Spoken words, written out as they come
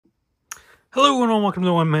Hello and welcome to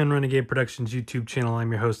the One Man Renegade Productions YouTube channel.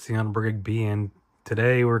 I'm your host, Theon Brigby, and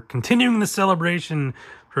today we're continuing the celebration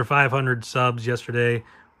for 500 subs. Yesterday,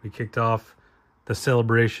 we kicked off the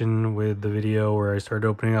celebration with the video where I started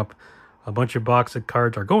opening up a bunch of box of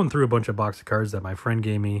cards, or going through a bunch of box of cards that my friend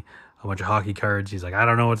gave me, a bunch of hockey cards. He's like, I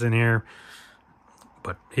don't know what's in here,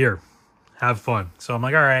 but here, have fun. So I'm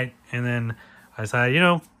like, all right. And then I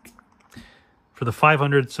decided, for the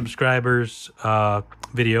 500 subscribers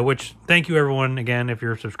video, which thank you everyone again if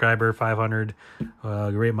you're a subscriber. 500,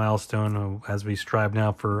 great milestone as we strive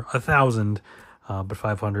now for 1,000, but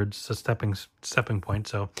 500 is a stepping point.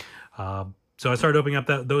 So I started opening up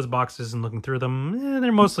those boxes and looking through them.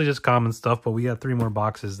 They're mostly just common stuff, but we got 3 more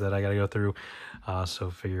boxes that I got to go through. So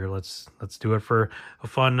figure let's do it for a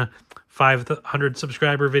fun 500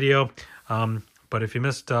 subscriber video. But if you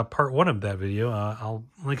missed part 1 of that video, I'll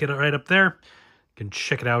link it right up there. You can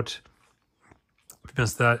check it out if you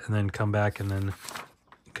missed that, and then come back and then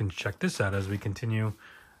you can check this out as we continue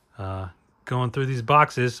going through these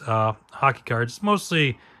boxes. Hockey cards,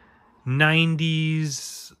 mostly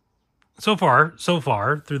 90s so far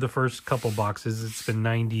through the first couple boxes. It's been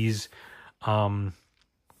 90s,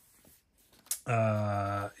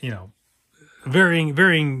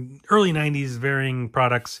 varying early 90s, varying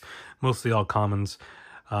products, mostly all commons.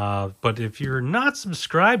 But if you're not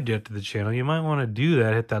subscribed yet to the channel, you might want to do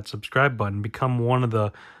that. Hit that subscribe button. Become one of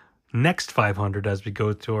the next 500 as we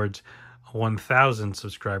go towards 1,000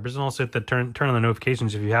 subscribers. And also hit the turn on the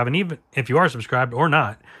notifications if you haven't, even if you are subscribed or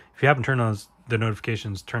not. If you haven't turned on the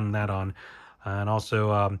notifications, turn that on. And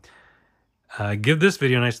also give this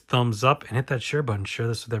video a nice thumbs up and hit that share button. Share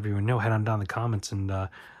this with everyone. Head on down in the comments and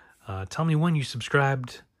tell me when you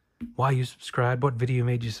subscribed, why you subscribed, what video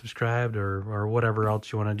made you subscribed, or whatever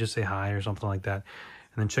else you want to just say hi or something like that.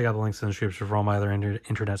 And then check out the links in the description for all my other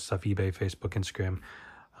internet stuff, eBay, Facebook, Instagram,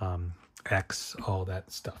 X, all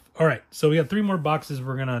that stuff. All right, so we got 3 more boxes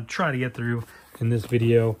we're going to try to get through in this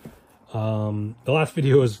video. The last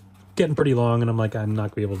video was getting pretty long, and I'm like, I'm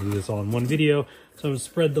not going to be able to do this all in one video. So I'm going to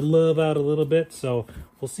spread the love out a little bit. So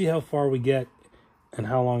we'll see how far we get and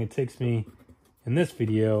how long it takes me in this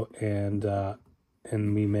video, and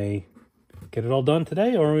we may get it all done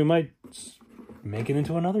today, or we might make it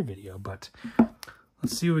into another video. But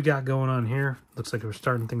let's see what we got going on here. Looks like we're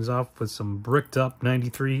starting things off with some bricked up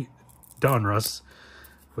 93 Donruss,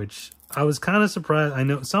 which I was kind of surprised. I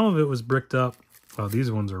know some of it was bricked up. Oh,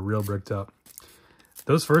 these ones are real bricked up.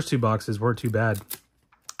 Those first 2 boxes weren't too bad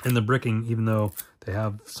in the bricking, even though they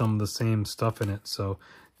have some of the same stuff in it. So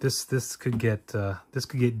this could get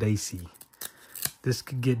dicey. This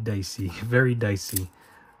could get dicey, very dicey.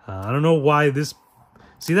 I don't know why this...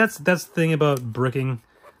 See, that's the thing about bricking,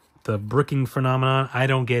 the bricking phenomenon. I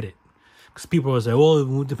don't get it. Because people will say,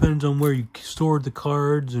 well, it depends on where you stored the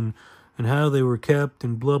cards and how they were kept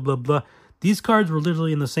and blah, blah, blah. These cards were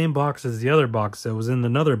literally in the same box as the other box that was in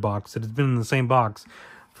another box that has been in the same box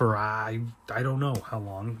for, I don't know how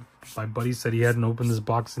long. My buddy said he hadn't opened this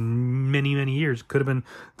box in many, many years. Could have been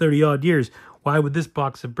 30-odd years. Why would this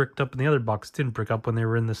box have bricked up and the other box didn't brick up when they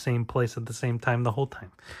were in the same place at the same time the whole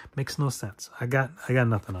time? Makes no sense. I got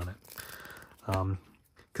nothing on it.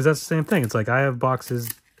 Because that's the same thing. It's like I have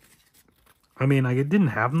boxes. I mean, I didn't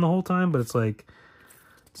have them the whole time, but it's like,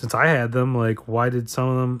 since I had them, like, why are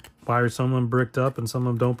some of them bricked up and some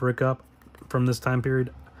of them don't brick up from this time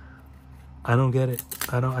period? I don't get it.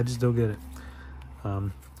 I just don't get it.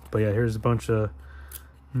 But yeah, here's a bunch of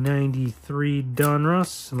 93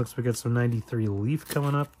 Donruss. It looks like we got some 93 Leaf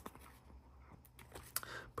coming up.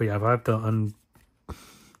 But yeah, if I have to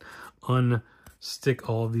unstick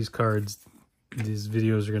all of these cards, these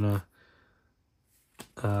videos are gonna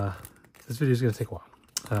this video is gonna take a while.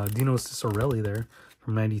 Dino Cisorelli there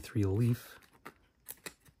from 93 Leaf.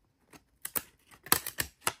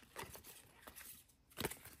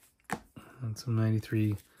 And some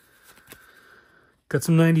 93. Got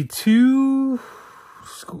some 93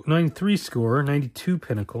 score, 92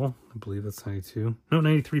 Pinnacle. I believe that's 92. No,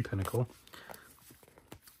 93 Pinnacle.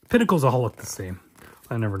 Pinnacles all look the same.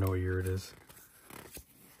 I never know what year it is.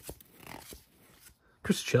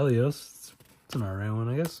 Chris Chelios. It's an alright one,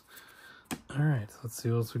 I guess. Alright, let's see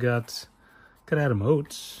what else we got. Got Adam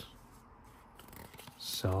Oates.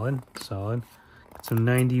 Solid. Got some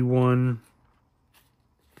 91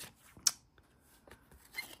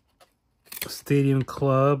 Stadium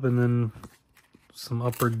Club, and then some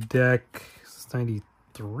Upper Deck. Is this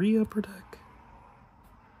 93 Upper Deck?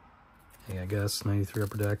 Yeah, I guess 93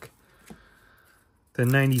 Upper Deck. Then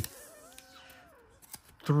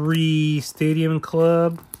 93 Stadium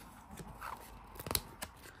Club.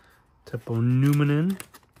 Teppo Numminen.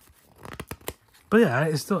 But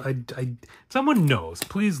yeah, someone knows.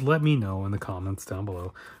 Please let me know in the comments down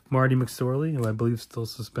below. Marty McSorley, who I believe is still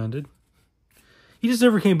suspended. He just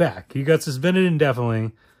never came back. He got suspended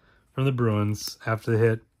indefinitely from the Bruins after the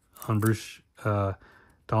hit on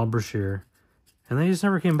Donald Brashear. And then he just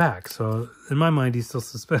never came back. So, in my mind, he's still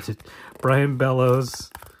suspended. Brian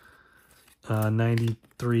Bellows,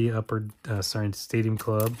 93 Stadium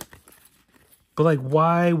Club. But, like,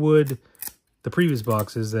 why would the previous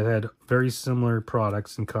boxes that had very similar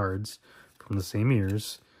products and cards from the same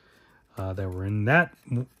years that were in that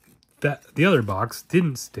the other box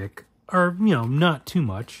didn't stick, or, you know, not too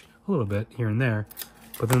much, a little bit here and there.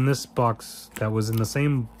 But then this box that was in the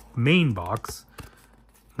same main box,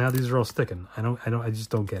 now these are all sticking. I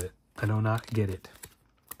just don't get it. I do not get it.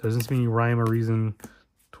 There doesn't seem any rhyme or reason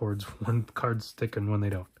towards one card sticking when they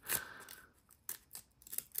don't.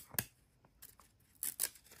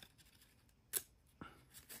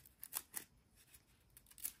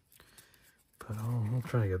 But I'll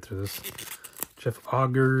try to get through this. Jeff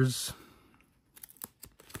Augers.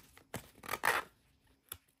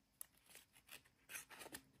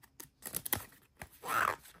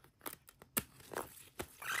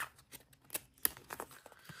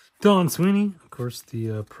 Don Sweeney, of course,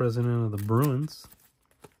 the president of the Bruins.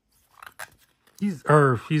 He's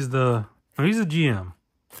the GM.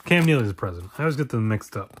 Cam Neely's the president. I always get them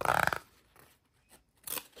mixed up.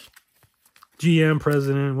 GM,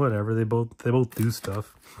 president, whatever. They both do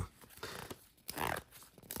stuff.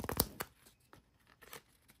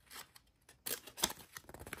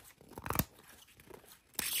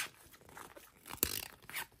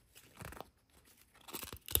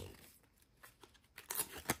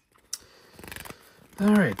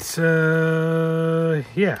 All right,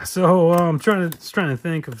 yeah. So I'm trying to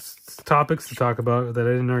think of topics to talk about that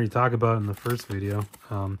I didn't already talk about in the first video.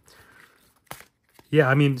 Yeah,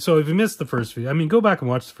 I mean, so if you missed the first video, I mean, go back and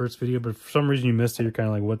watch the first video. But for some reason you missed it, you're kind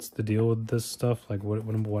of like, what's the deal with this stuff? Like, what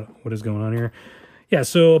is going on here? Yeah.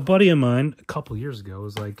 So a buddy of mine a couple years ago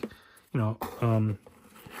was like, you know,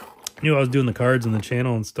 knew I was doing the cards on the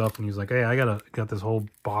channel and stuff, and he was like, hey, I got this whole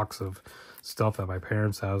box of stuff at my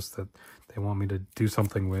parents' house that they want me to do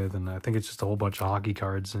something with, and I think it's just a whole bunch of hockey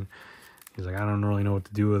cards. And he's like, I don't really know what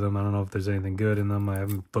to do with them. I don't know if there's anything good in them. I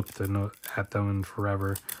haven't looked at them in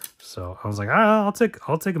forever. So I was like, I'll take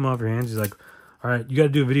them off your hands. He's like, all right, you got to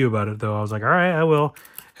do a video about it though. I was like, all right, I will.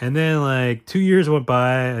 And then like 2 years went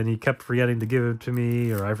by, and he kept forgetting to give it to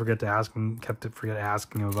me, or I kept asking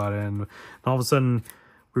him about it. And all of a sudden,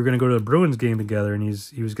 we were gonna go to a Bruins game together, and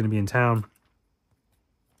he was gonna be in town.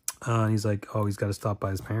 And he's like, oh, he's got to stop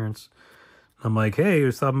by his parents. I'm like, hey,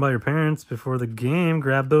 you're stopping by your parents before the game.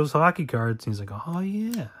 Grab those hockey cards. And he's like, oh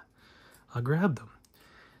yeah, I'll grab them.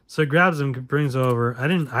 So he grabs them, brings over. I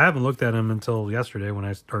haven't looked at them until yesterday when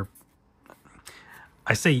I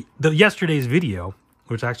say yesterday's video,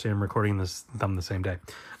 which actually I'm recording them the same day.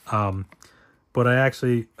 But I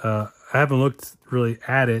actually I haven't looked really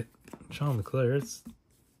at it. Sean LeClaire, it's a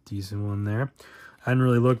decent one there. I hadn't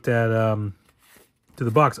really looked at to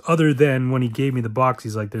the box, other than when he gave me the box,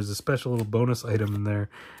 he's like, there's a special little bonus item in there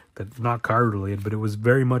that's not card related, but it was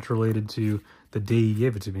very much related to the day he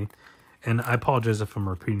gave it to me. And I apologize if I'm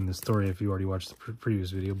repeating the story if you already watched the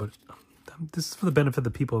previous video, but this is for the benefit of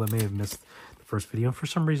the people that may have missed the first video. For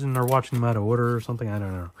some reason, they're watching them out of order or something. I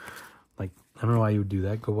don't know. Like, I don't know why you would do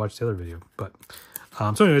that. Go watch the other video. But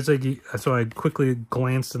so anyways, so I quickly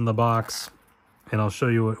glanced in the box, and I'll show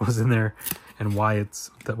you what was in there and why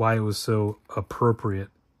it was so appropriate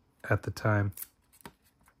at the time.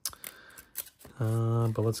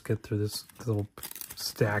 But let's get through this little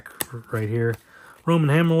stack right here.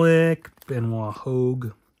 Roman Hamrlik, Benoit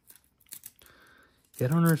Hogue. Yeah, I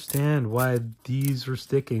don't understand why these were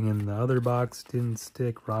sticking and the other box didn't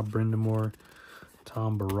stick. Rob Brindamore,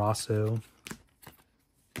 Tom Barrasso,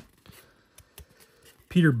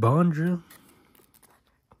 Peter Bondra.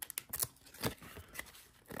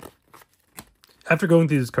 After going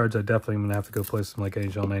through these cards, I definitely am going to have to go play some like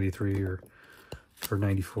NHL 93 or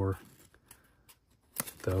 94.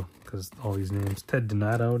 Though, because all these names. Ted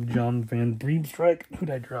Donato, John Van Riemsdyk. Who'd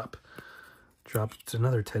I drop? Dropped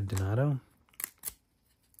another Ted Donato.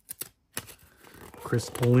 Chris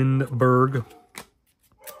Lindberg.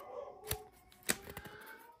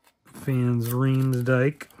 Van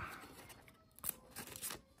Riemsdyk.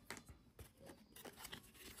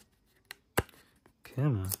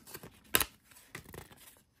 Come on.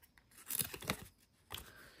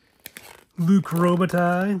 Luc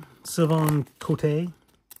Robitaille, Sylvain Cote,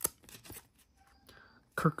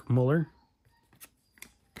 Kirk Muller,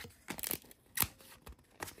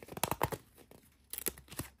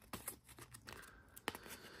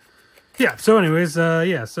 Yeah, so anyways,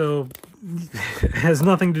 yeah, so it has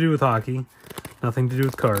nothing to do with hockey, nothing to do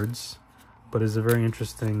with cards, but is a very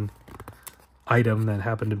interesting item that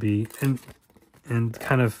happened to be and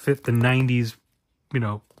kind of fit the 90s, you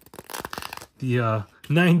know, the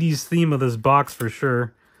 90s theme of this box for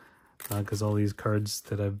sure, because all these cards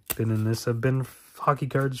that have been in this have been hockey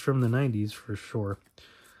cards from the 90s for sure.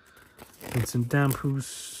 Vincent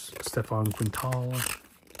Dampus, Stefan Quintal,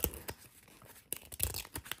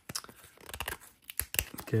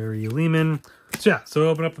 Gary Lehman. So yeah, so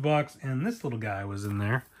open up the box, and this little guy was in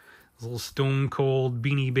there. This little Stone Cold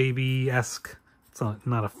Beanie Baby-esque. It's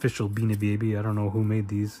not official Beanie Baby. I don't know who made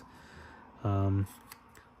these.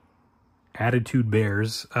 Attitude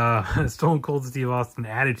Bears. Stone Cold Steve Austin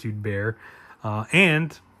Attitude Bear.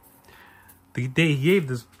 And the day he gave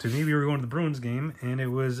this to me, we were going to the Bruins game, and it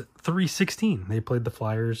was 3/16. They played the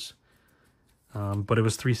Flyers. But it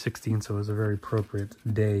was 3/16, so it was a very appropriate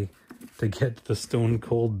day to get the Stone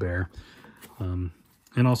Cold Bear. And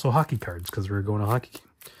also hockey cards, because we were going to a hockey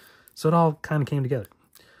game. So it all kind of came together.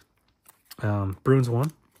 Bruins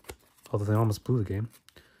won, although they almost blew the game.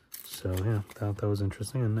 So yeah, that was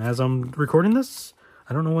interesting. And as I'm recording this,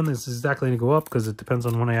 I don't know when this is exactly going to go up, because it depends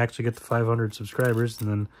on when I actually get to 500 subscribers. And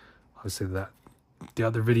then obviously the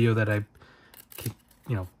other video that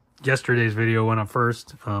yesterday's video went up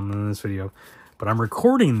first, and then this video. But I'm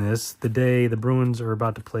recording this the day the Bruins are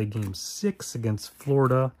about to play Game 6 against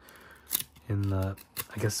Florida in the,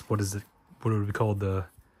 I guess, what would be called, the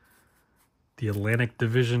Atlantic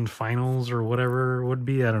Division Finals or whatever it would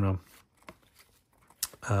be. I don't know.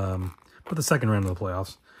 But the second round of the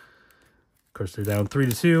playoffs. Of course, they're down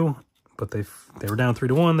 3-2, but they were down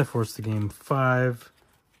 3-1. They forced the Game 5.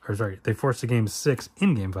 Or sorry, they forced the Game 6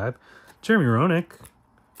 in Game 5. Jeremy Roenick.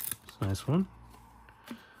 It's a nice one.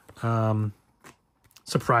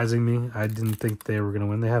 Surprising me. I didn't think they were going to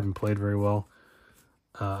win. They haven't played very well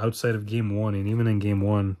outside of Game 1. And even in Game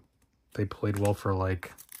 1, they played well for,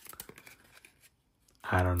 like,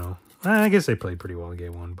 I don't know. I guess they played pretty well in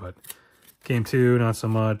Game 1, but Game 2, not so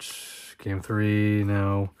much. Game 3,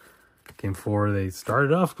 no. Game 4, they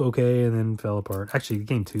started off okay and then fell apart. Actually,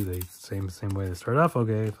 Game 2, they same way. They started off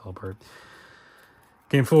okay, fell apart.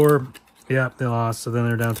 Game 4, yeah, they lost. So then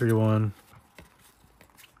they're down 3-1.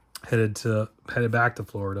 Headed back to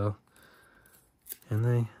Florida, and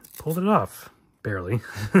they pulled it off, barely.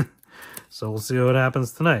 So we'll see what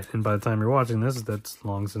happens tonight. And by the time you're watching this, that's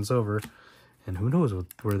long since over, and who knows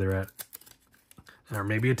where they're at. Or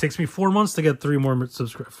maybe it takes me 4 months to get 4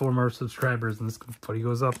 more subscribers, and this buddy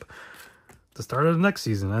goes up the start of the next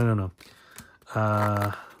season. I don't know.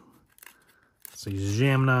 So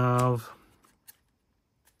Zhamnov,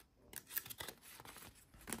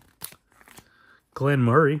 Glenn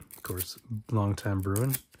Murray, of course, longtime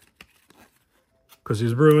Bruin. Because he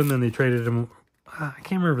was Bruin, then they traded him. I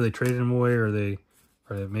can't remember if they traded him away or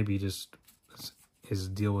maybe just his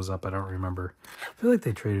deal was up. I don't remember. I feel like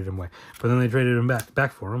they traded him away, but then they traded him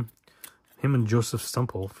back for him. Him and Joseph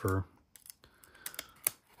Stumple for,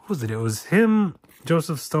 what was it? It was him,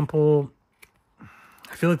 Joseph Stumple.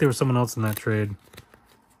 I feel like there was someone else in that trade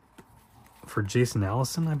for Jason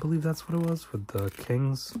Allison. I believe that's what it was with the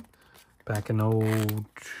Kings. Back in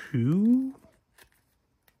 02,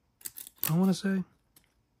 I want to say.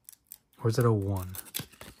 Or is it 01?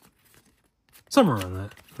 Somewhere around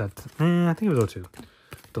that. I think it was 02.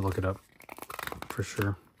 To look it up for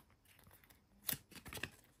sure.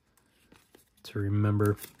 To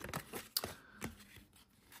remember.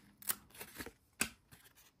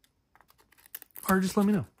 Or just let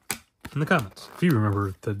me know in the comments if you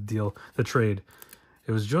remember the trade.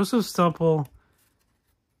 It was Joseph Stumple,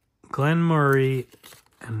 Glenn Murray,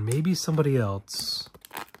 and maybe somebody else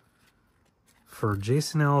for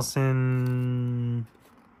Jason Allison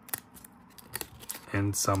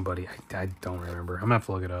and somebody. I don't remember. I'm going to have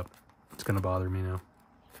to look it up. It's going to bother me now.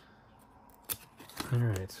 All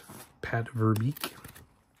right. Pat Verbeek.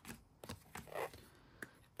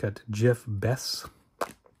 Got Jeff Bess. All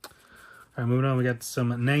right, moving on. We got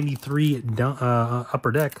some 93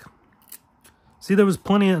 Upper Deck. See, there was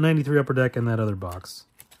plenty of 93 Upper Deck in that other box.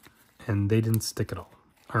 And they didn't stick at all.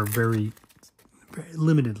 Or very, very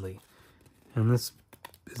limitedly. And this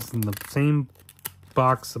is in the same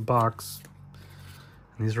box. And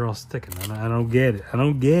these are all sticking. I don't get it. I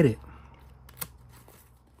don't get it.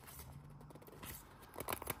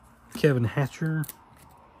 Kevin Hatcher.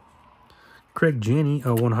 Craig Janney,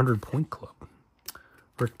 100 Point Club.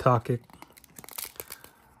 Rick Tokic.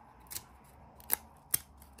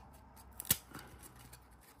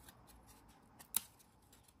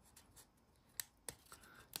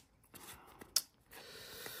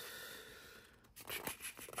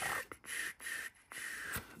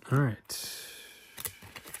 All right.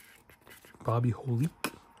 Bobby Holik.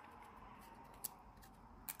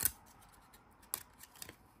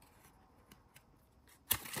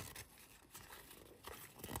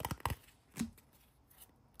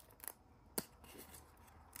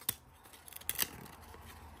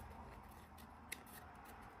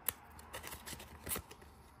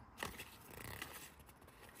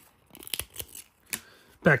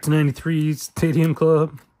 Back to 93 Stadium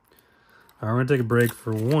Club. All right, we're going to take a break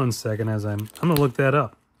for 1 second as I'm going to look that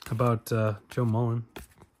up about Joe Mullen.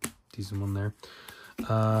 Decent one there.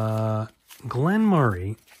 Glenn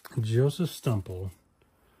Murray, Joseph Stumple.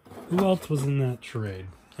 Who else was in that trade?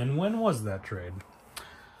 And when was that trade?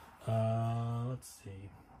 Let's see.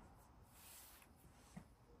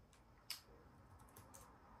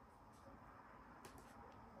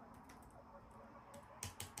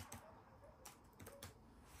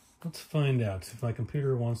 Let's find out if my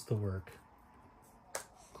computer wants to work.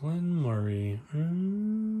 Glenn Murray.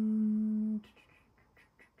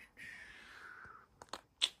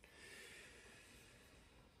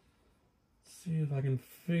 See if I can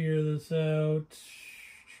figure this out.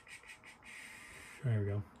 There we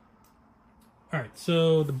go. All right,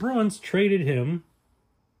 so the Bruins traded him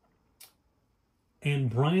and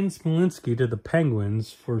Brian Smolinski to the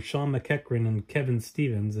Penguins for Sean McEachran and Kevin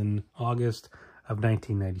Stevens in August of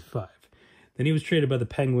 1995. Then he was traded by the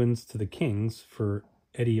Penguins to the Kings for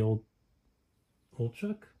Eddie Olchuk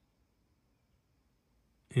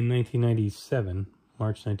in 1997,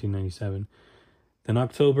 March 1997. Then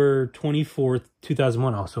October 24th,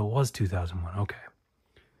 2001. Oh, so it was 2001. Okay.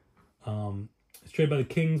 It's traded by the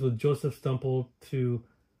Kings with Joseph Stumple to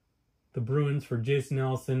the Bruins for Jason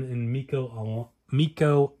Allison and Mikko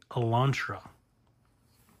Elantra.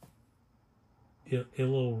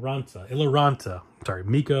 Iloranta. Sorry,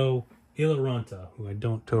 Mikko Iloranta, who I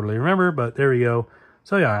don't totally remember, but there we go.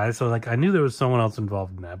 So yeah, I knew there was someone else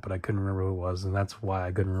involved in that, but I couldn't remember who it was, and that's why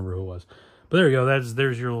I couldn't remember who it was. But there we go.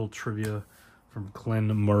 There's your little trivia from Glenn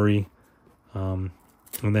Murray. And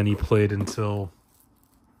then he played until,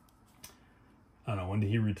 I don't know, when did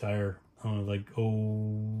he retire? I don't know, like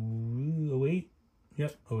 08?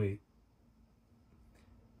 Yep, 08.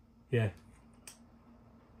 Yeah.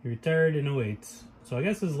 He retired in 08. So I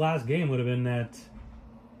guess his last game would have been that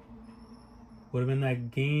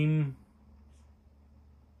game.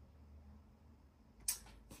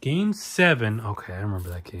 Game 7. Okay, I remember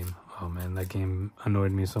that game. Oh man, that game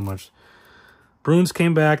annoyed me so much. Bruins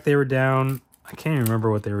came back. They were down. I can't even remember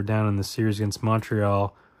what they were down in the series against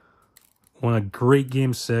Montreal. Won a great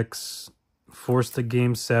Game 6. Forced a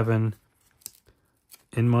Game 7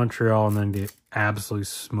 in Montreal. And then they absolutely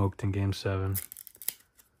smoked in Game 7. Of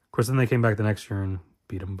course, then they came back the next year and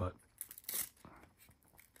beat them. But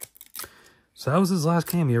so that was his last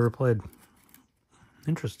game he ever played.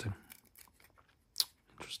 Interesting.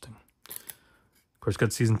 Of course,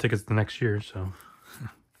 got season tickets the next year, so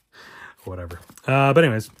whatever. But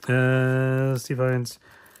anyways, let's see if I can...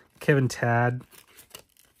 Kevin Tad.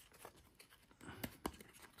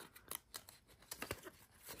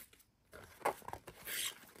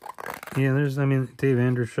 Yeah, there's, Dave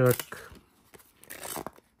Andrushuk.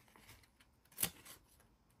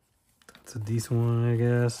 That's a decent one, I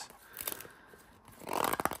guess.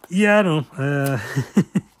 Yeah, I don't know.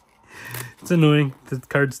 It's annoying. The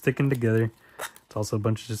cards sticking together. It's also a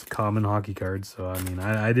bunch of just common hockey cards. So,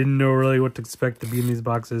 I didn't know really what to expect to be in these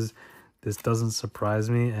boxes. This doesn't surprise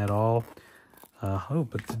me at all.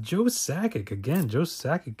 But the Joe Sakic, again. Joe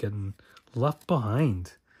Sakic getting left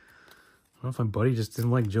behind. I don't know if my buddy just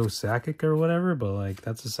didn't like Joe Sakic or whatever, but,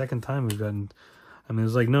 that's the second time we've gotten...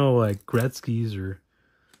 there's, no, Gretzky's or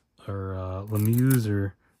Lemieux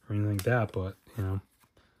or anything like that, but,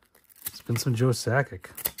 it's been some Joe Sakic.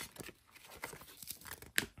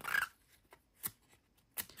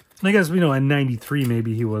 And I guess, in 93,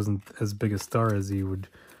 maybe he wasn't as big a star as he would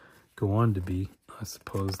go on to be. I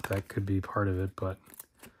suppose that could be part of it, but...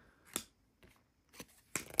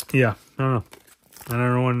 Yeah, I don't know. I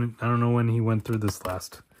don't know when he went through this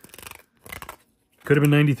last. Could have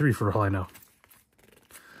been 93 for all I know.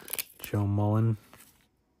 Joe Mullen.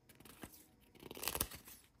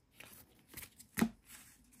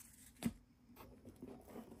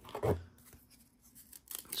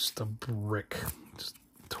 Just a brick. Just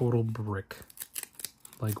total brick.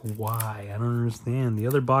 Like, why? I don't understand. The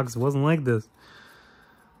other box wasn't like this.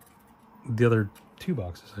 The other two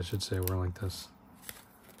boxes, I should say, were like this.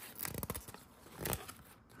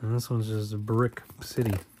 And this one's just a brick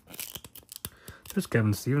city. There's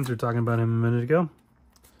Kevin Stevens. We were talking about him a minute ago.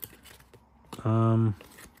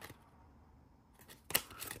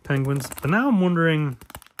 Penguins. But now I'm wondering...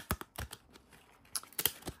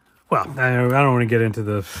 Well, I don't want to get into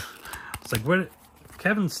the... It's like, what...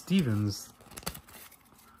 Kevin Stevens...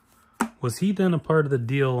 Was he then a part of the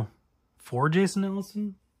deal for Jason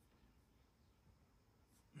Ellison?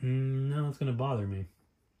 No, it's going to bother me.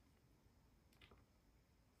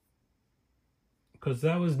 Because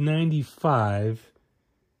that was 95.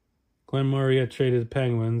 Glenn Murray got traded to the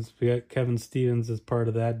Penguins. We got Kevin Stevens as part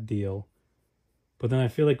of that deal. But then I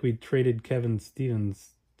feel like we traded Kevin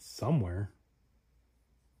Stevens somewhere.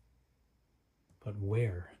 But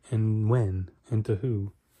where? And when? And to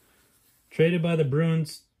who? Traded by the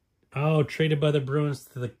Bruins. Oh, traded by the Bruins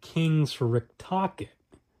to the Kings for Rick Tocchet.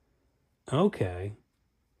 Okay.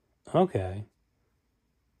 Okay.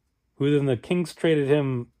 Who then the Kings traded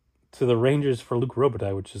him to the Rangers for Luc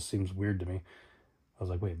Robitaille, which just seems weird to me. I was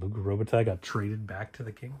like, wait, Luc Robitaille got traded back to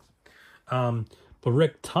the Kings? But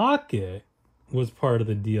Rick Tocchet was part of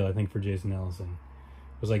the deal, I think, for Jason Ellison.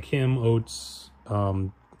 It was like him, Oates,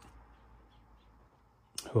 who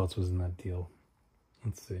else was in that deal?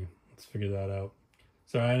 Let's see. Let's figure that out.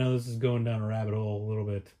 Sorry, I know this is going down a rabbit hole a little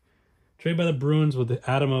bit. Trade by the Bruins with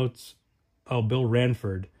Adam Oates, Bill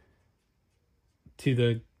Ranford, to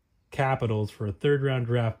the Capitals for a third-round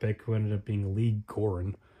draft pick who ended up being Lee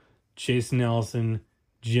Gorin. Jason Ellison,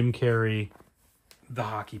 Jim Carrey, the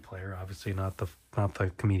hockey player, obviously not the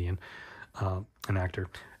comedian, an actor,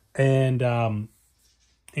 and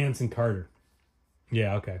Anson Carter.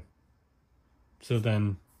 Yeah, okay. So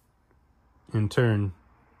then, in turn,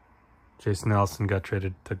 Jason Ellison got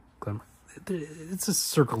traded to Glenn. It's a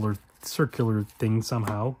circular thing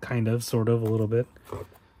somehow, kind of, sort of, a little bit.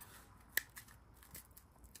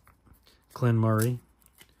 Glenn Murray.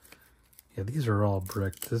 Yeah, these are all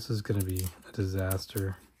bricked. This is going to be a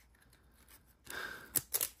disaster.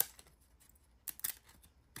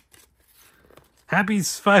 Happy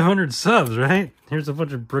 500 subs, right? Here's a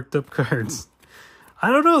bunch of bricked up cards. I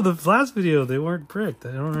don't know. The last video, they weren't bricked.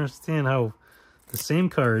 I don't understand how the same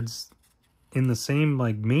cards in the same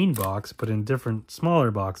like main box, but in different smaller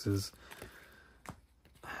boxes,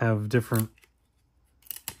 have different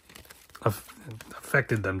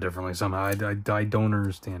affected them differently somehow. I don't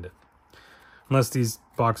understand it. Unless these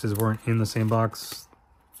boxes weren't in the same box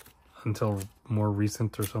until more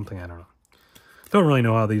recent or something. I don't know. Don't really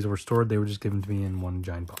know how these were stored. They were just given to me in one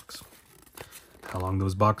giant box. How long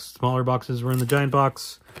those smaller boxes were in the giant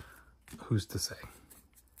box, who's to say?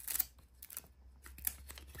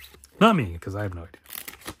 Not me, because I have no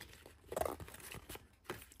idea.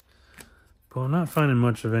 But I'm not finding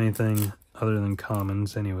much of anything other than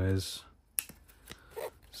commons anyways.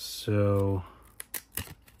 So, I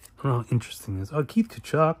don't know how interesting this is. Oh, Keith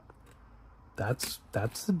Tkachuk. That's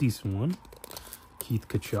a decent one. Keith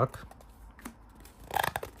Tkachuk.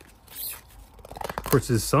 Of course,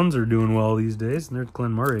 his sons are doing well these days. And there's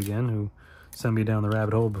Glenn Murray again, who sent me down the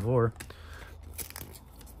rabbit hole before.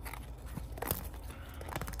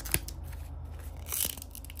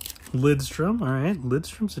 Lidstrom, all right.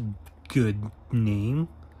 Lidstrom's a good name.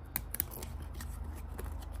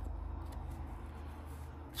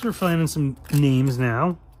 So we're finding some names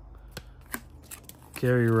now.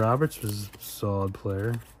 Gary Roberts was a solid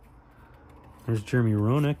player. There's Jeremy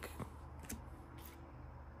Roenick.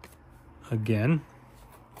 Again.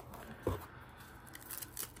 All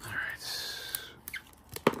right.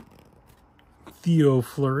 Theo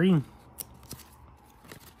Fleury.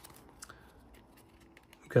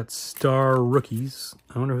 Got star rookies.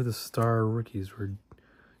 I wonder who the star rookies were.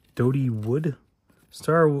 Dodie Wood.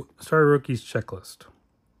 Star rookies checklist.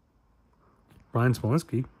 Brian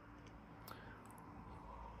Smolinski.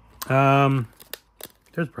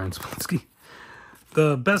 There's Brian Smolinski.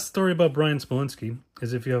 The best story about Brian Smolinski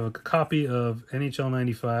is if you have a copy of NHL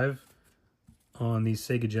 95 on the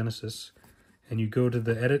Sega Genesis and you go to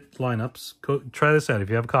the edit lineups, try this out. If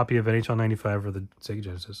you have a copy of NHL 95 or the Sega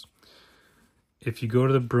Genesis, if you go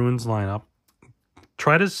to the Bruins lineup,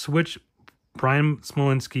 try to switch Brian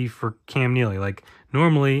Smolinski for Cam Neely. Like,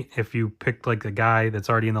 normally, if you pick, like, a guy that's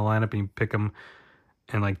already in the lineup and you pick him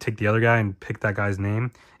and, like, take the other guy and pick that guy's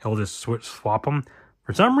name, it will just swap them.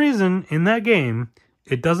 For some reason, in that game,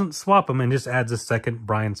 it doesn't swap them and just adds a second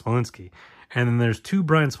Brian Smolinski. And then there's two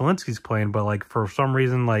Brian Smolinskis playing, but, like, for some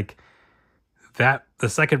reason, like, the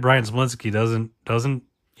second Brian Smolinski doesn't,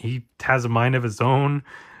 he has a mind of his own.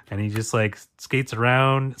 And he just, like, skates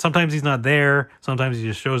around. Sometimes he's not there. Sometimes he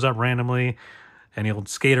just shows up randomly. And he'll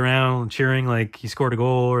skate around cheering like he scored a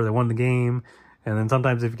goal or they won the game. And then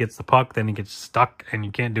sometimes if he gets the puck, then he gets stuck and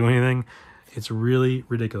you can't do anything. It's really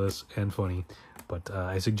ridiculous and funny. But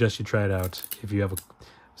I suggest you try it out if you have a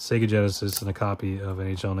Sega Genesis and a copy of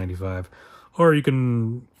NHL 95. Or you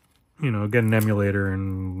can, you know, get an emulator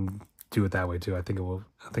and do it that way too. I think it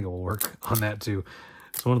will work on that too.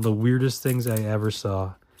 It's one of the weirdest things I ever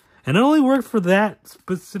saw. And it only worked for that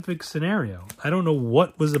specific scenario. I don't know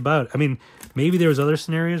what was about it. I mean, maybe there was other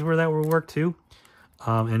scenarios where that would work too,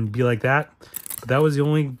 and be like that. But that was the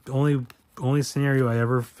only scenario I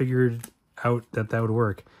ever figured out that would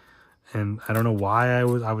work. And I don't know why I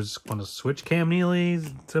was going to switch Cam Neely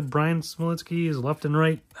to Brian Smolitsky as left and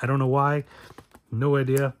right. I don't know why. No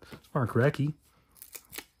idea. Mark Recchi.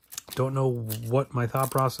 Don't know what my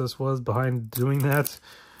thought process was behind doing that.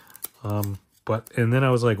 And then I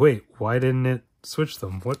was like, wait, why didn't it switch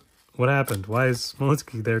them? What happened? Why is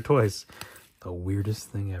Smolitsky there twice? The weirdest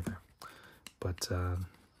thing ever. But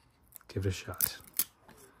give it a shot.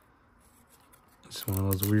 It's one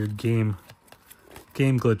of those weird game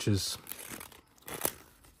glitches.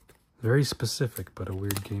 Very specific, but a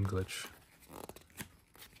weird game glitch.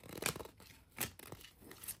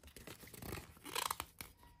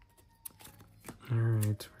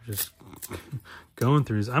 Alright, we're just going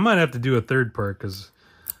through this. I might have to do a third part because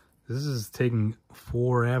this is taking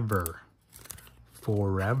forever.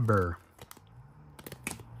 Forever.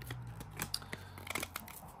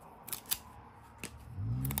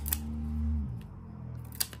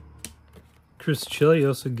 Chris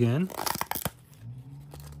Chelios again.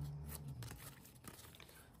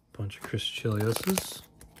 Bunch of Chris Chelioses.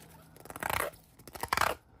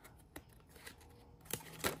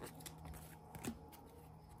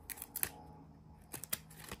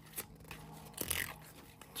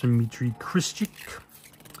 Dmitry Kristchik.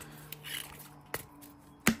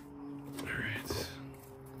 All right.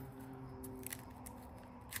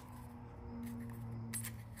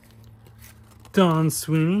 Don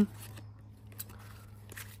Sweeney.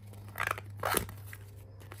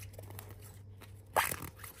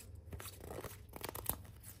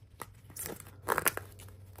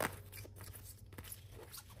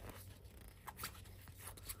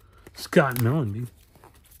 Scott Mellenby.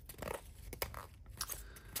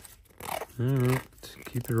 All right,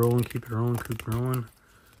 keep it rolling, keep it rolling, keep it rolling.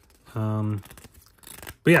 But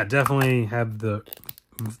yeah, definitely have the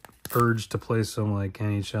urge to play some like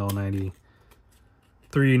NHL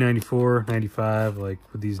 93, 94, 95, like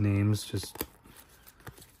with these names, just,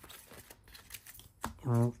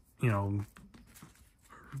 you know,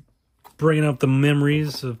 bringing up the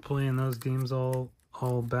memories of playing those games all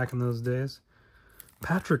back in those days.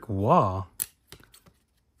 Patrick Waugh.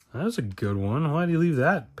 That was a good one. Why did you leave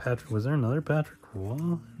that? Patrick, was there another Patrick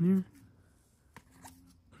Waugh in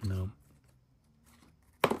here? No.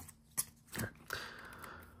 Right.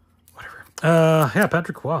 Whatever. Yeah,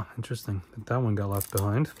 Patrick Waugh. Interesting that one got left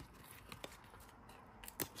behind.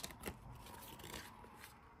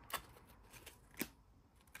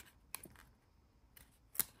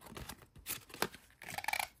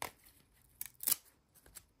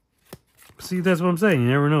 See, that's what I'm saying. You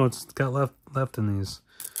never know what's got left in these.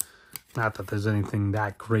 Not that there's anything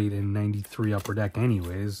that great in 93 Upper Deck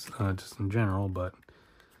anyways, just in general, but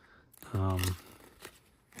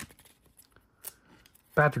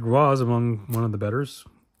Patrick Waugh is among one of the betters.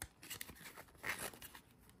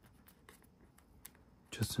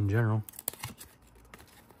 Just in general.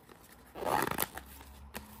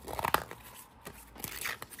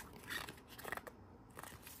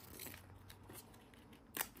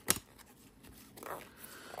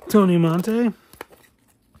 Tony Monte.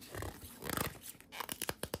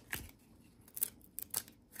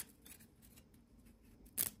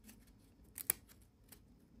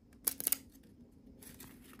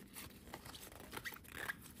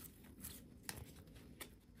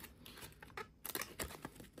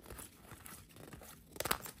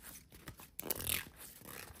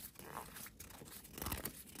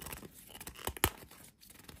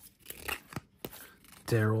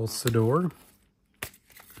 Daryl Sador.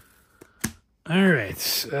 All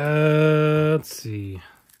right, let's see.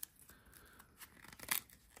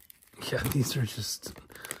 Yeah, these are just...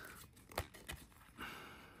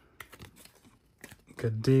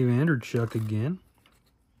 Got Dave Anderchuk again.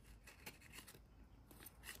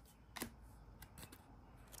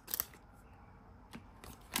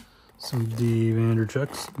 Some Dave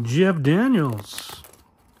Anderchuks. Jeff Daniels.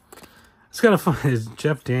 It's kind of fun. It's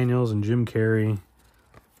Jeff Daniels and Jim Carrey.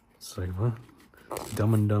 It's like, what?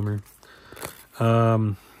 Dumb and Dumber.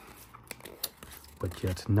 But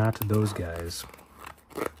yet not those guys.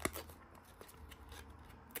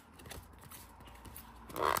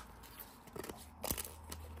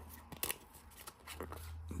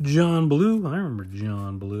 John Blue. I remember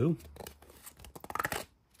John Blue.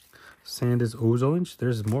 Sanders Ozolinch.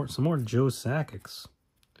 There's some more Joe Sakics.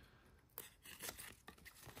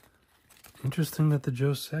 Interesting that the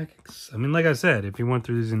Joe Sakics... I mean, like I said, if he went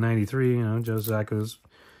through these in 93, you know, Joe Sakic was...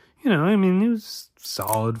 You know, I mean, he was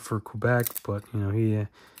solid for Quebec, but, you know, he, you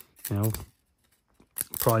know,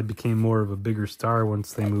 probably became more of a bigger star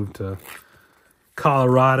once they moved to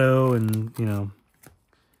Colorado and, you know,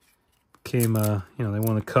 became, you know, they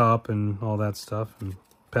won the Cup and all that stuff. And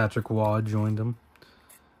Patrick Waugh joined them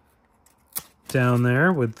down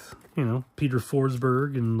there with, you know, Peter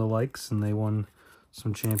Forsberg and the likes, and they won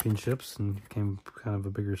some championships and became kind of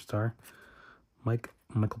a bigger star.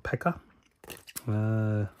 Michael Pekka.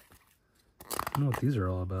 I don't know what these are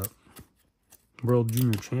all about. World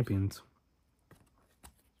Junior Champions.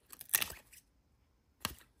 I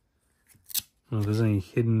don't know if there's any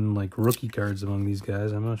hidden, like, rookie cards among these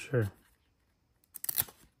guys. I'm not sure.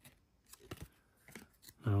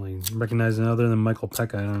 I don't really recognize it other than Michael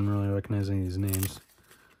Pekka. I don't really recognize any of these names.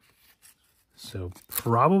 So,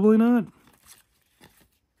 probably not.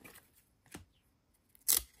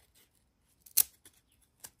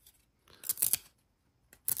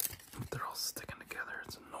 They're all sticking together.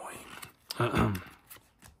 It's annoying.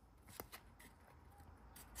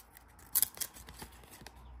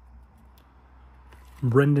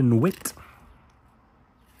 Brendan Witt.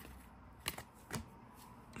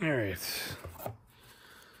 All right.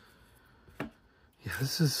 Yeah,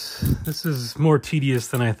 this is more tedious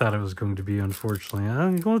than I thought it was going to be, unfortunately.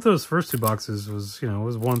 Going with those first two boxes was, you know,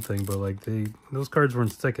 was one thing, but like those cards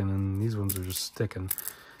weren't sticking, and these ones are just sticking.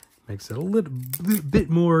 Makes it a little bit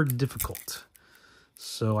more difficult.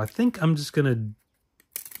 So I think I'm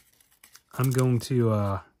going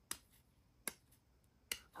to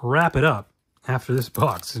wrap it up after this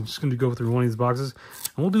box. I'm just going to go through one of these boxes,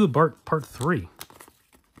 and we'll do a part 3.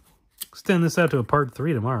 Extend this out to a part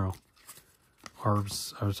 3 tomorrow, or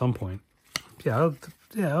some point. Yeah,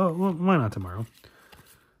 well, why not tomorrow?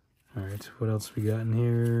 All right, what else we got in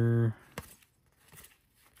here?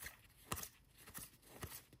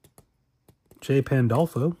 Jay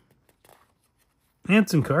Pandolfo.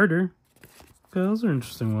 Anson Carter. Okay, those are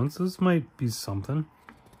interesting ones. Those might be something.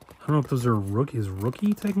 I don't know if those are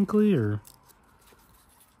rookie technically, or...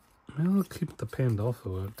 Maybe I'll keep the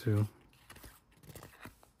Pandolfo out too.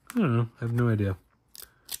 I don't know. I have no idea.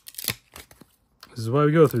 This is why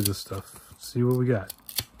we go through this stuff. See what we got.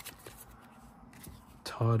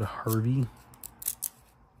 Todd Harvey.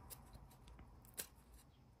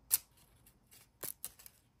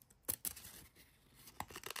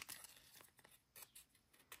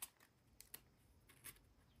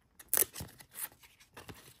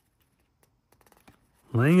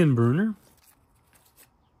 Langenbrunner.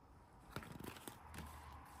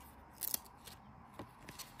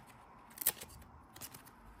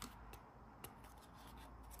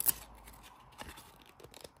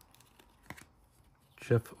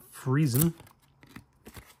 Jeff Friesen.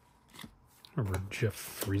 Remember Jeff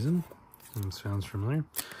Friesen? That sounds familiar.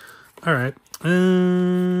 All right.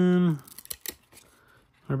 We're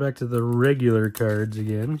back to the regular cards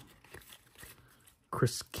again.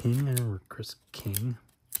 Chris King. I remember Chris King.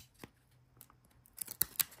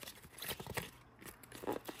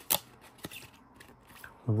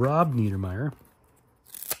 Rob Niedermeyer.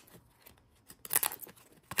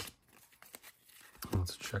 Oh,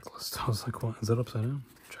 it's a checklist. I was like, what? Is that upside down?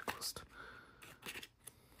 Checklist.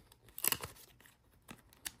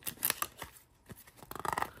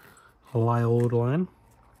 Lyle Odeline.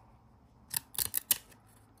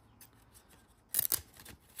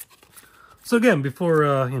 So again, before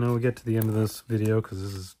you know, we get to the end of this video, because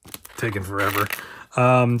this is taking forever,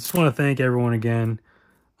 just want to thank everyone again.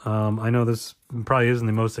 I know this probably isn't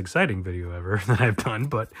the most exciting video ever that I've done,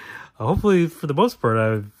 but hopefully, for the most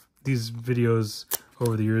part, these videos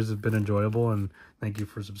over the years have been enjoyable, and thank you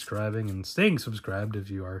for subscribing and staying subscribed if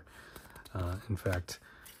you are, in fact,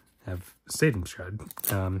 have stayed subscribed.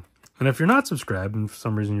 And if you're not subscribed, and for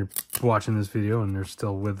some reason you're watching this video and you're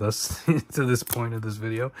still with us to this point of this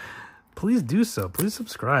video, please do so. Please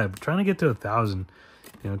subscribe. I'm trying to get to 1,000.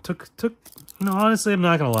 You know, it took. You know, honestly, I'm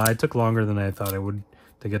not gonna lie. It took longer than I thought it would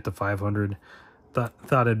to get to 500.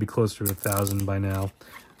 Thought I'd be closer to 1,000 by now,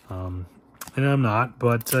 and I'm not.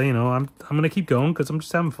 But you know, I'm gonna keep going because I'm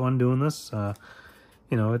just having fun doing this.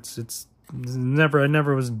 You know, it's never. I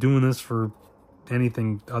never was doing this for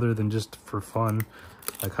anything other than just for fun.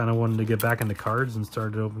 I kind of wanted to get back into cards and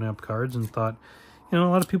started opening up cards and thought, you know,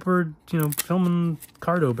 a lot of people are, you know, filming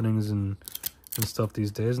card openings and stuff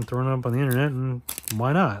these days and throwing it up on the internet, and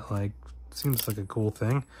why not? Like, seems like a cool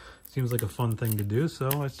thing. Seems like a fun thing to do,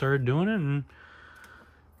 so I started doing it and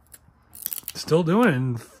still doing it,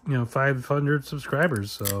 and, you know, 500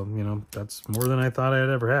 subscribers, so, you know, that's more than I thought I'd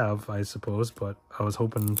ever have, I suppose, but I was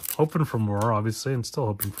hoping for more, obviously, and still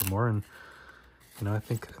hoping for more, and you know, I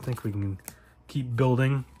think we can keep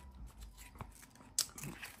building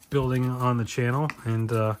on the channel,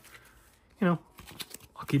 and you know,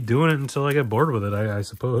 I'll keep doing it until I get bored with it, I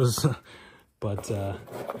suppose. But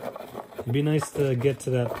it'd be nice to get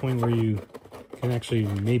to that point where you can actually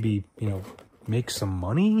maybe, you know, make some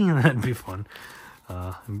money. That'd be fun.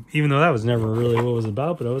 Even though that was never really what it was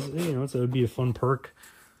about, but it was, you know, it would be a fun perk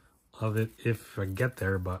of it if I get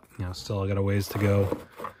there. But, you know, still I got a ways to go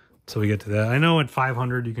till we get to that. I know at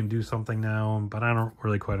 500 you can do something now, but I don't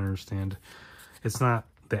really quite understand. It's not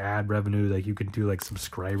the ad revenue, like you could do like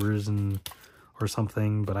subscribers or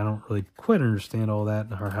something, but I don't really quite understand all that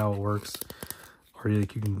or how it works. Or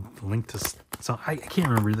like you can link to some, I can't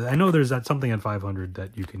remember. I know there's that something at 500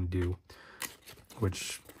 that you can do,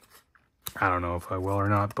 which I don't know if I will or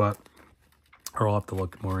not, but or I'll have to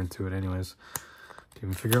look more into it anyways to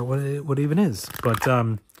even figure out what it even is. But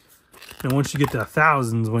you know, once you get to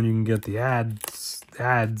thousands, when you can get the ads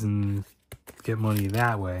and get money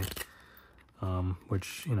that way,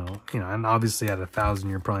 which you know, and obviously at 1,000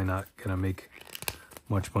 you're probably not gonna make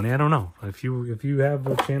much money. I don't know if you have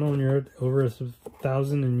a channel and you're at over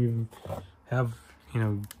 1,000 and you have, you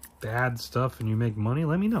know, the ad stuff and you make money,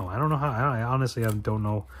 let me know. I don't know how. I honestly don't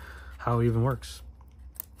know how it even works.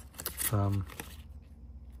 I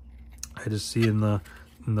just see in the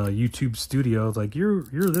YouTube studio, it's like you're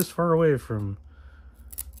this far away from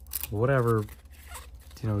whatever,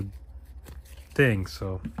 you know, thing.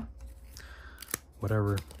 So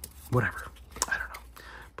whatever, I don't know.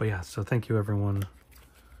 But yeah, so thank you everyone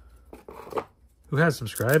who has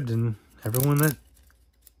subscribed, and everyone that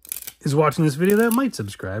is watching this video that might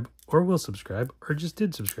subscribe or will subscribe or just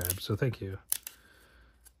did subscribe. So thank you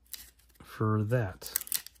for that.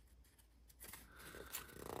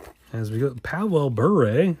 As we go, Powell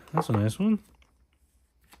Bure, that's a nice one.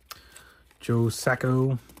 Joe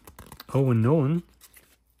Sacco, Owen Nolan,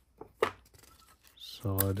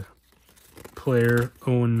 solid player,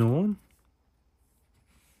 Owen Nolan.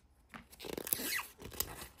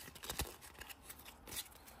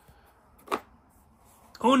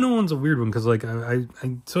 Owen Nolan's a weird one because, like, I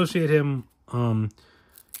associate him, you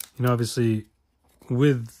know, obviously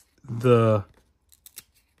with the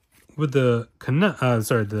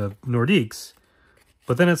Nordiques,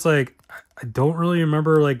 but then it's like I don't really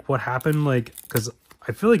remember like what happened, like, because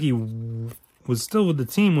I feel like he was still with the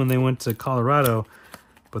team when they went to Colorado,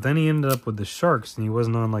 but then he ended up with the Sharks and he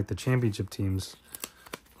wasn't on like the championship teams,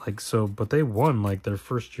 like, so, but they won like their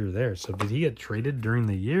first year there. So did he get traded during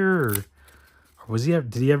the year, or was he?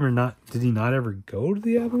 Did he not ever go to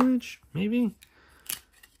the Avalanche? Maybe,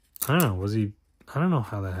 I don't know. Was he? I don't know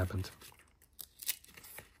how that happened.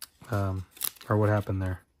 Or what happened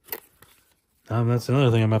there. That's another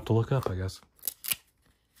thing I'm gonna have to look up, I guess.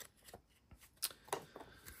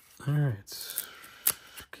 All right,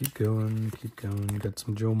 keep going. Got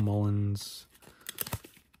some Joe Mullins,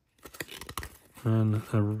 and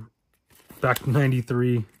back to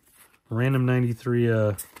 93, random 93.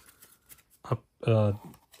 What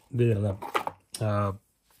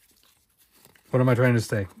am I trying to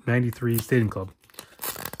say? 93 Stadium Club.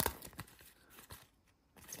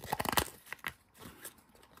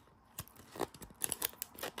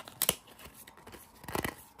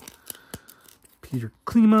 Peter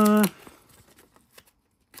Klima.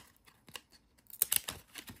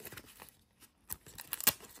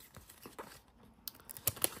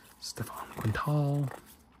 Stefan Quintal.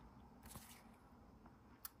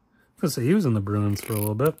 Let's say he was in the Bruins for a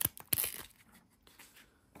little bit.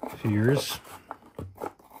 A few years.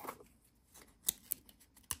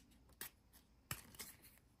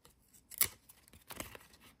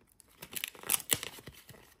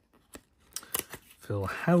 Phil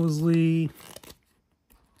Housley.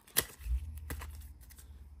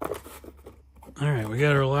 All right, we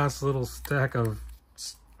got our last little stack of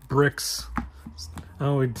bricks.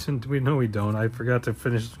 Oh, we know we don't. I forgot to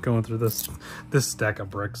finish going through this stack of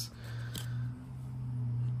bricks.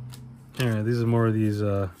 All right, these are more of these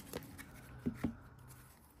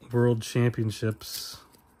World Championships.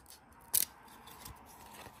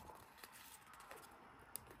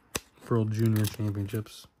 World Junior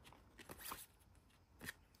Championships.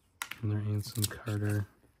 And there Anson Carter.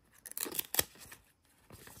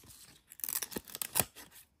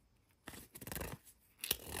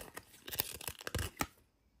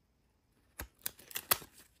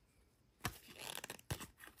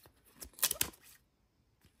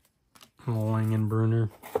 Langenbrunner.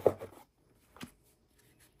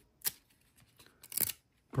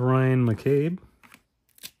 Brian McCabe.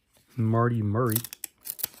 Marty Murray.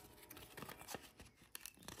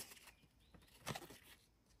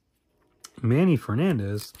 Manny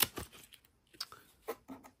Fernandez.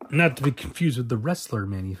 Not to be confused with the wrestler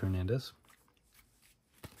Manny Fernandez.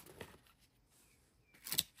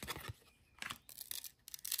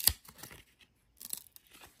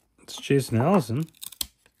 It's Jason Allison.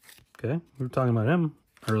 Okay, we were talking about him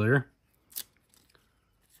earlier.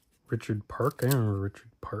 Richard Park. I remember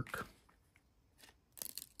Richard Park.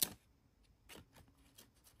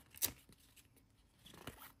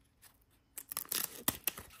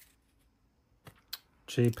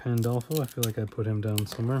 Jay Pandolfo. I feel like I put him down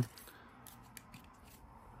somewhere.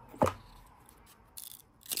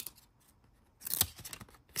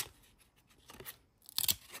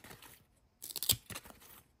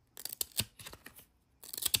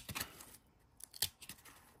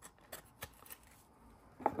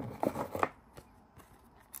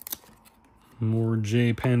 More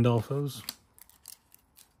Jay Pandolfos.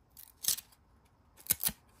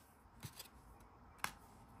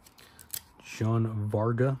 John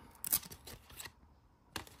Varga.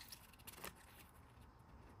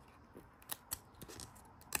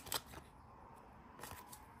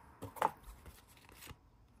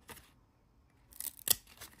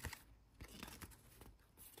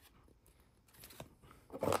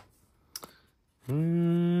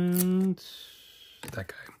 And that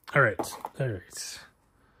guy. All right.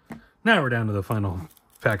 Now we're down to the final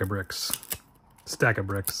pack of bricks. Stack of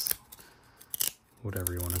bricks.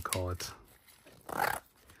 Whatever you want to call it.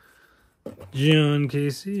 John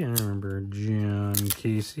Casey. I remember John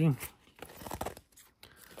Casey.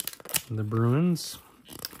 The Bruins.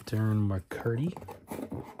 Darren McCarty.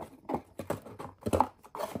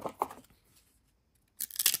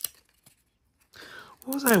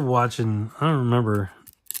 What was I watching? I don't remember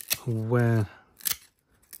when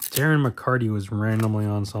Darren McCarty was randomly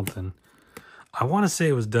on something. I want to say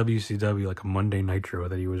it was WCW, like a Monday Nitro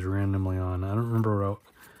that he was randomly on. I don't remember what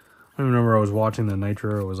I remember I was watching the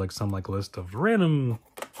Nitro. It was like some like list of random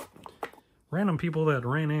people that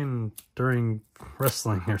ran in during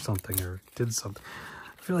wrestling or something, or did something.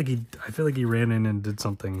 I feel like he ran in and did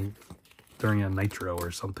something during a Nitro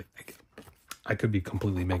or something. I could be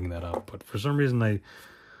completely making that up, but for some reason I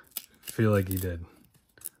feel like he did.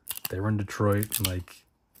 They were in Detroit, and like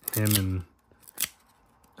him and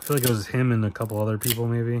I feel like it was him and a couple other people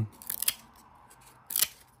maybe.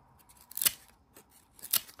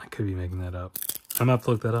 I could be making that up. I'm gonna have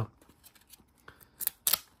to look that up.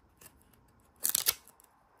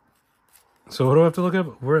 So what do I have to look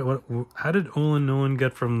up? How did Olin Nolan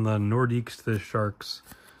get from the Nordiques to the Sharks?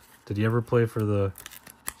 Did he ever play for the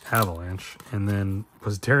Avalanche? And then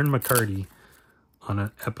was Darren McCarty on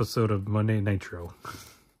an episode of Monday Nitro?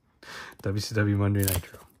 WCW Monday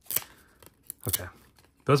Nitro. Okay.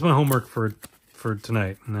 That's my homework for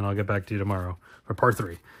tonight, and then I'll get back to you tomorrow for part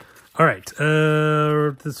 3. All right.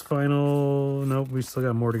 This final... Nope, we still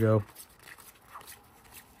got more to go.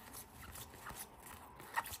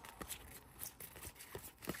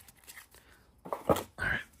 All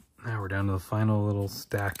right. Now we're down to the final little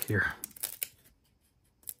stack here.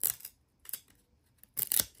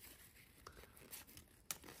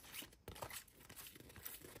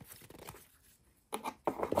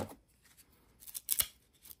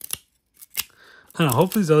 I don't know,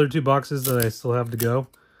 hopefully these other 2 boxes that I still have to go,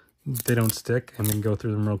 they don't stick, and we can go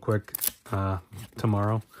through them real quick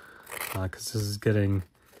tomorrow, because this is getting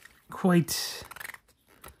quite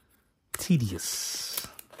tedious,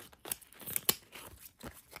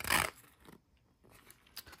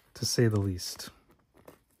 to say the least.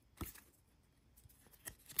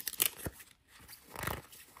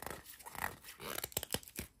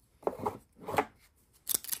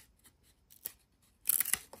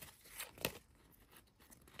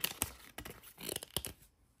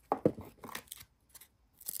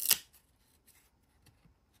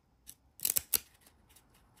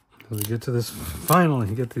 We get to this,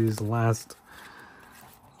 finally get to these last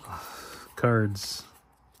cards.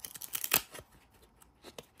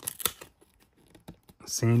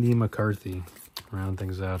 Sandy McCarthy, round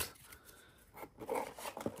things out.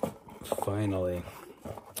 Finally.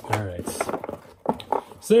 All right.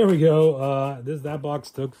 So there we go. That box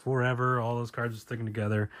took forever. All those cards are sticking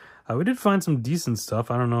together. We did find some decent stuff.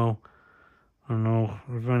 I don't know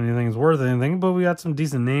if anything is worth anything, but we got some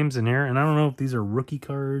decent names in here, and I don't know if these are rookie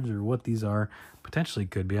cards or what these are. Potentially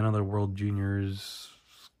could be. Another World Juniors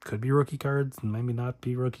could be rookie cards, and maybe not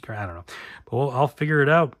be rookie cards. I don't know. But I'll figure it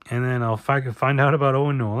out, and then I'll find out about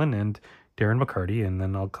Owen Nolan and Darren McCarty, and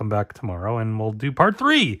then I'll come back tomorrow, and we'll do part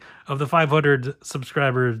 3 of the 500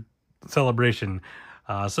 subscriber celebration.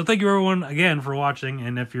 So thank you everyone again for watching,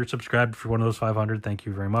 and if you're subscribed for one of those 500, thank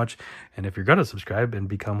you very much. And if you're going to subscribe and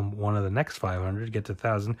become one of the next 500, get to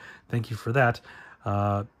 1,000, thank you for that.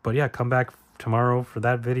 But yeah, come back tomorrow for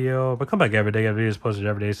that video. But come back every day. Videos posted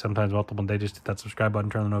every day, sometimes multiple days. Just hit that subscribe button,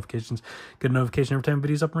 turn on the notifications. Get a notification every time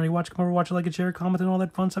videos up and ready to watch. Come over, watch it, like it, share, comment, and all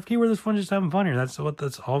that fun stuff. Keyword is fun, just having fun here. That's what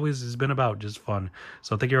that's always has been about, just fun.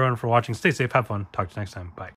 So thank you everyone for watching. Stay safe, have fun. Talk to you next time. Bye.